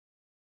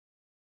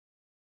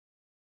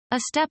 A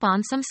step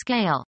on some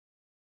scale.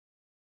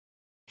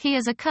 He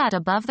is a cut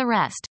above the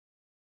rest.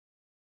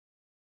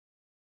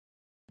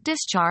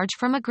 Discharge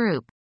from a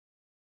group.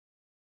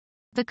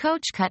 The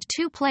coach cut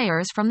 2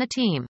 players from the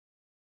team.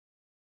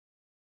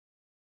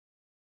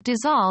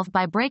 Dissolve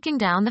by breaking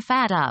down the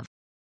fat of.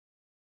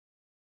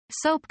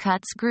 Soap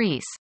cuts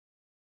grease.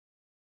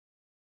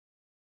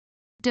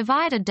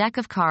 Divide a deck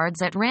of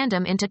cards at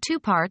random into 2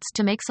 parts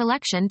to make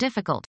selection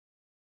difficult.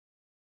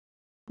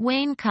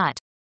 Wayne cut.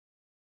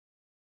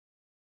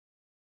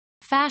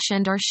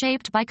 Fashioned or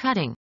shaped by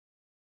cutting.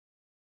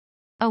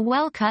 A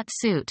well-cut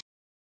suit.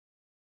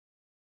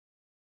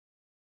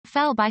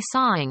 Fell by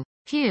sawing.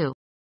 Hew.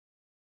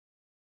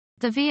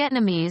 The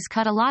Vietnamese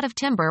cut a lot of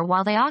timber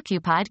while they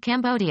occupied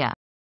Cambodia.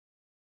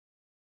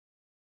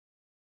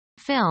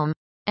 Film.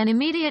 An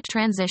immediate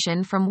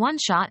transition from one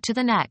shot to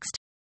the next.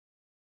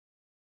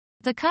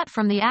 The cut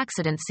from the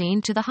accident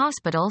scene to the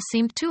hospital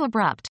seemed too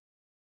abrupt.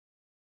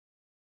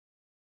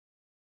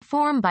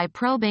 Form by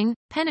probing,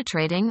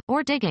 penetrating,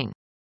 or digging.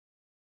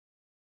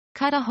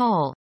 Cut a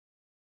hole.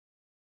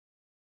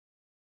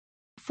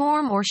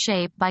 Form or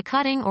shape by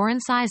cutting or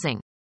incising.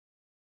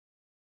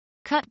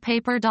 Cut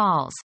paper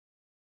dolls.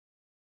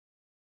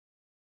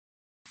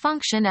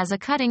 Function as a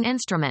cutting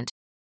instrument.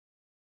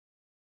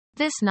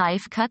 This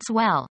knife cuts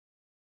well.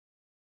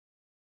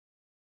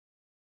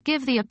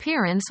 Give the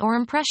appearance or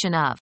impression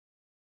of.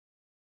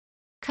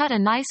 Cut a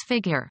nice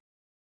figure.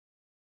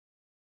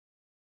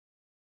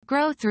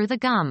 Grow through the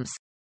gums.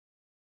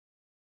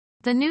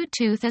 The new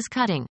tooth is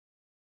cutting.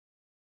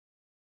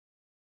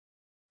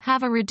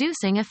 Have a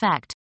reducing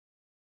effect.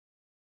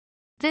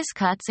 This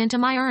cuts into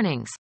my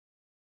earnings.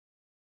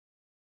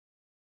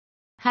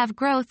 Have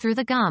grow through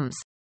the gums.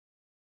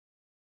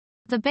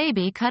 The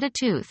baby cut a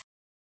tooth.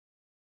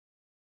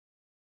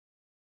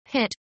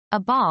 Hit a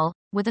ball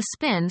with a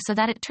spin so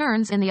that it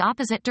turns in the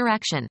opposite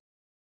direction.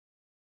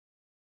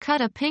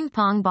 Cut a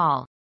ping-pong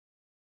ball.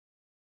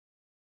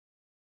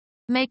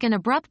 Make an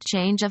abrupt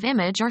change of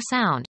image or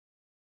sound.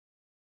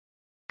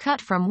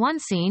 Cut from one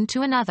scene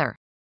to another.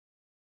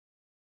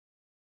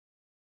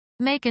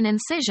 Make an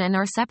incision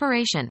or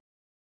separation.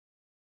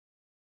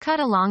 Cut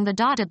along the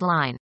dotted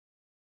line.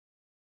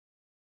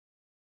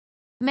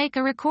 Make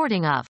a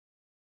recording of.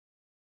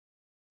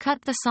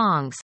 Cut the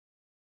songs.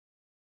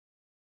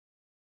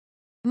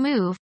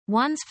 Move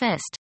one's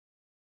fist.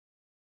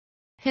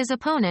 His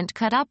opponent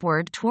cut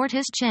upward toward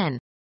his chin.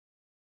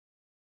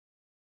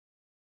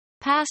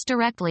 Pass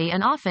directly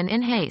and often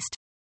in haste.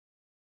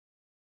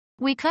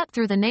 We cut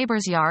through the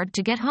neighbor's yard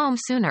to get home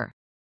sooner.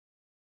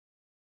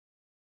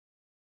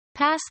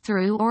 Pass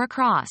through or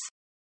across.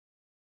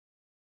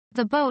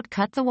 The boat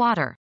cut the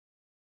water.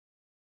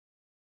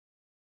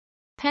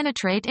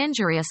 Penetrate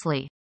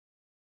injuriously.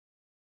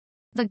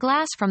 The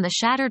glass from the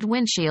shattered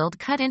windshield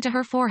cut into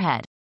her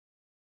forehead.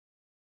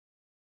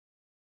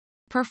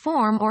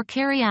 Perform or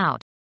carry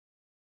out.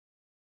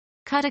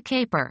 Cut a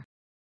caper.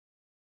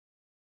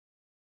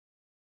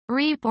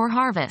 Reap or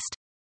harvest.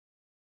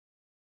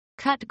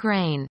 Cut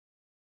grain.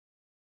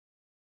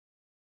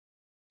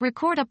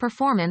 Record a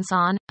performance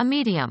on a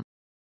medium.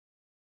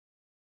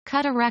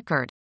 Cut a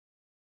record.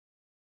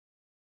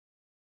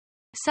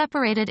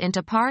 Separated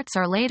into parts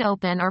or laid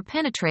open or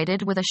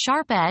penetrated with a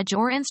sharp edge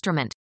or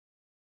instrument.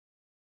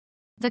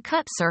 The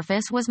cut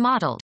surface was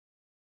modeled.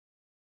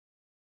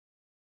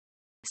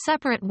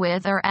 Separate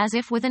with or as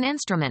if with an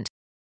instrument.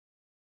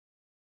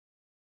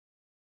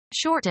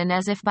 Shorten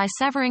as if by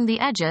severing the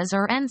edges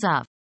or ends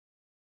of.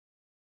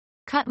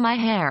 Cut my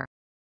hair.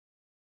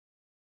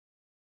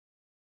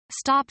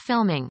 Stop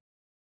filming.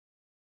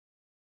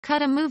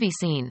 Cut a movie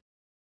scene.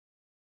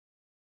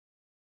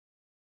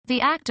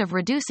 The act of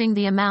reducing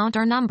the amount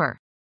or number.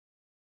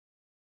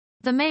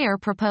 The mayor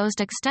proposed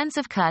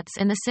extensive cuts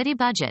in the city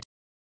budget.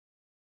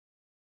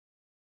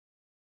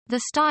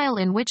 The style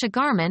in which a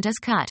garment is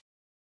cut.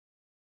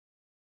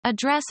 A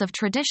dress of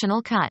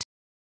traditional cut.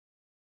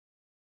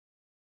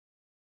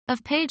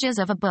 Of pages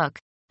of a book,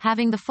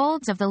 having the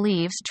folds of the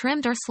leaves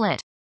trimmed or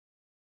slit.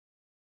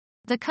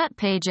 The cut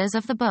pages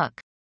of the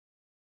book.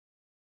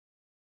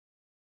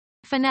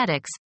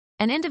 Phonetics,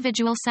 an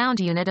individual sound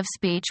unit of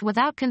speech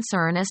without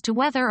concern as to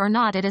whether or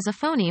not it is a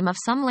phoneme of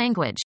some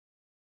language.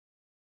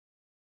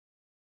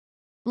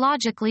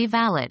 Logically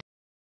valid.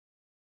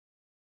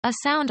 A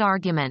sound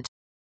argument.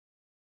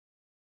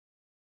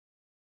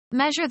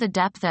 Measure the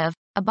depth of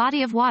a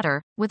body of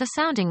water with a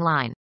sounding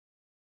line.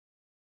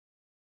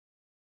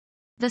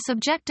 The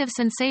subjective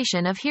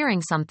sensation of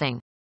hearing something.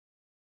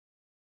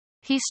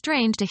 He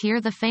strained to hear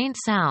the faint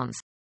sounds.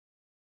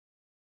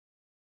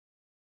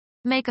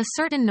 Make a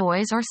certain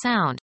noise or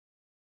sound.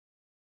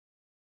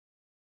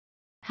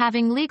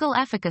 Having legal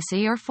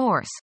efficacy or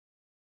force.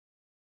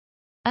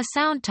 A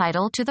sound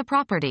title to the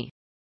property.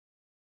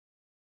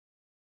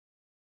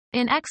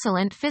 In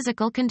excellent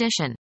physical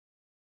condition.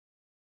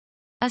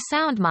 A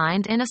sound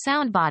mind in a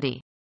sound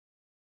body.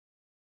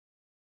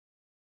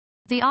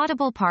 The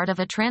audible part of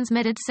a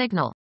transmitted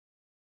signal.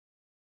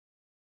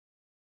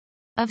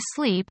 Of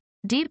sleep,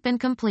 deep and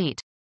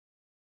complete.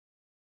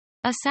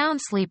 A sound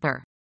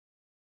sleeper.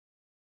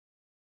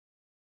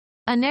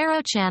 A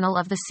narrow channel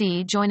of the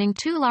sea joining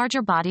two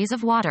larger bodies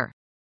of water.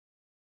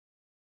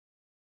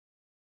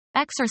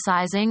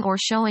 Exercising or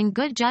showing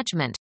good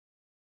judgment.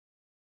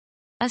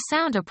 A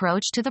sound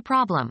approach to the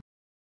problem.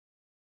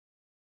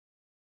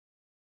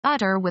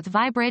 Utter with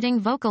vibrating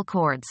vocal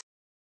cords.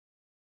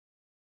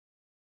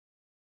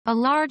 A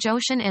large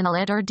ocean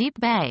inlet or deep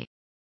bay.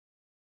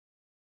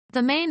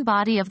 The main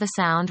body of the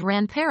sound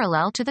ran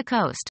parallel to the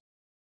coast.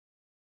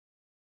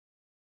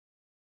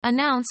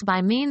 Announce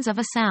by means of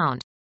a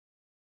sound.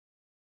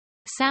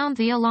 Sound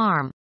the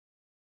alarm.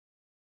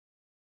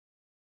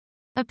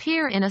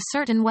 Appear in a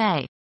certain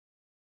way.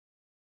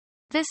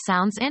 This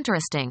sounds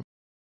interesting.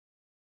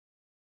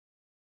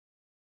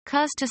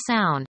 Cuz to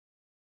sound.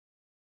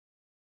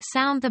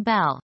 Sound the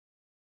bell.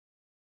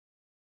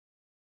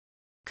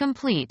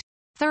 Complete.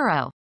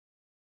 Thorough.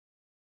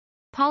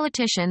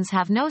 Politicians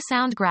have no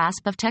sound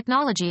grasp of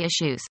technology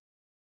issues.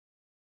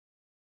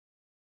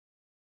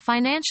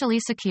 Financially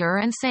secure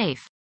and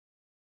safe.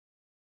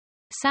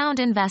 Sound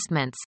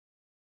investments.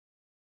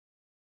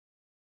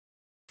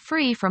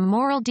 Free from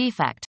moral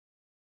defect.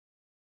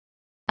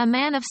 A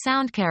man of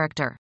sound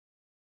character.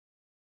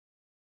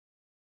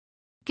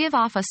 Give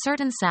off a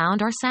certain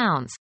sound or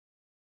sounds.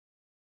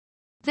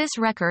 This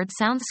record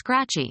sounds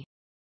scratchy.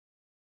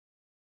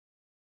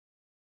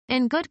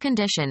 In good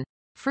condition,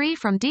 free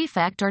from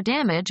defect or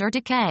damage or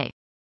decay.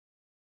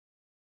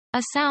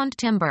 A sound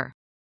timbre.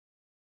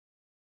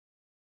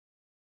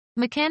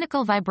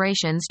 Mechanical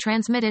vibrations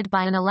transmitted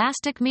by an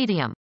elastic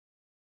medium.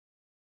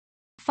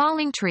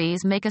 Falling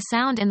trees make a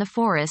sound in the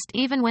forest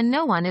even when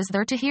no one is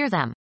there to hear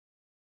them.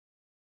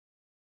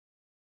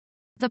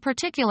 The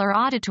particular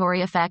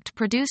auditory effect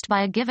produced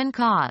by a given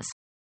cause.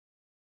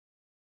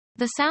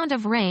 The sound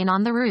of rain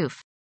on the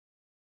roof.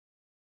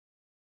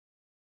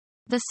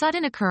 The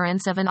sudden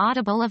occurrence of an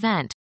audible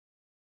event.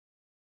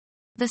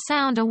 The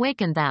sound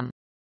awakened them.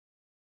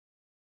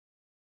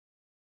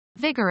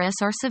 Vigorous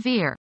or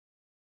severe.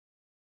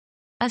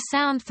 A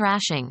sound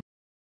thrashing.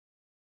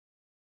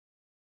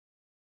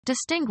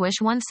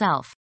 Distinguish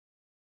oneself.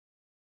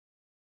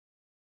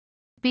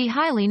 Be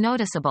highly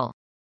noticeable.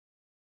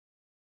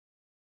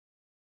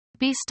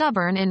 Be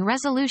stubborn in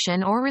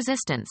resolution or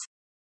resistance.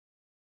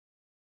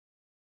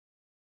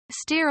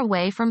 Steer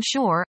away from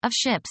shore, of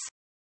ships.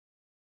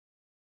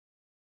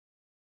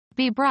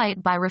 Be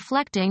bright by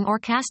reflecting or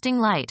casting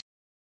light.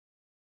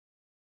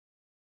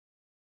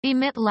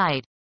 Emit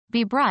light.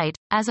 Be bright,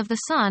 as of the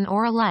sun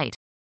or a light.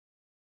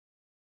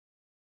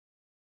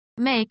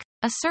 Make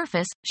a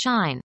surface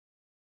shine.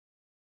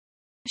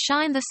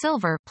 Shine the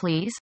silver,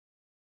 please.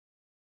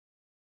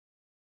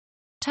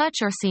 Touch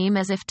or seem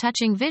as if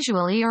touching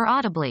visually or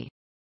audibly.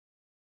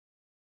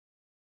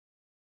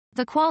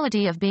 The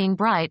quality of being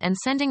bright and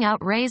sending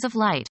out rays of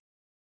light.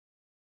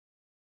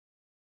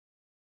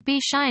 Be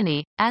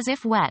shiny, as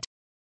if wet.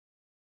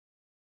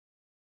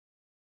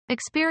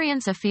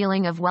 Experience a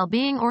feeling of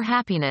well-being or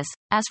happiness,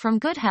 as from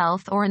good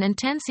health or an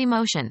intense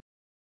emotion.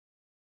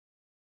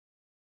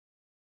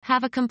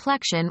 Have a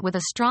complexion with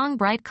a strong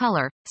bright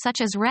color, such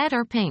as red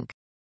or pink.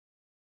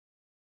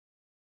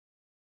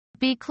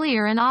 Be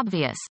clear and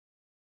obvious.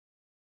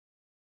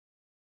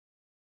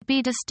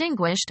 Be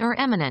distinguished or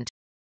eminent.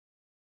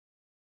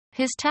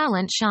 His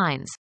talent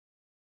shines.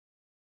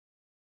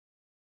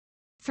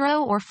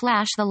 Throw or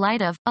flash the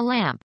light of a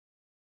lamp.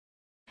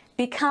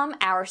 Become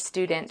our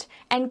student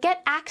and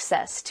get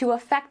access to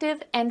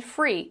effective and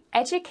free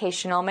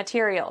educational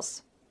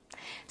materials.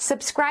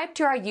 Subscribe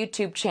to our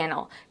YouTube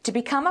channel to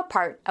become a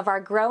part of our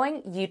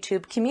growing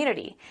YouTube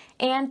community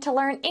and to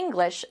learn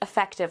English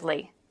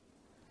effectively.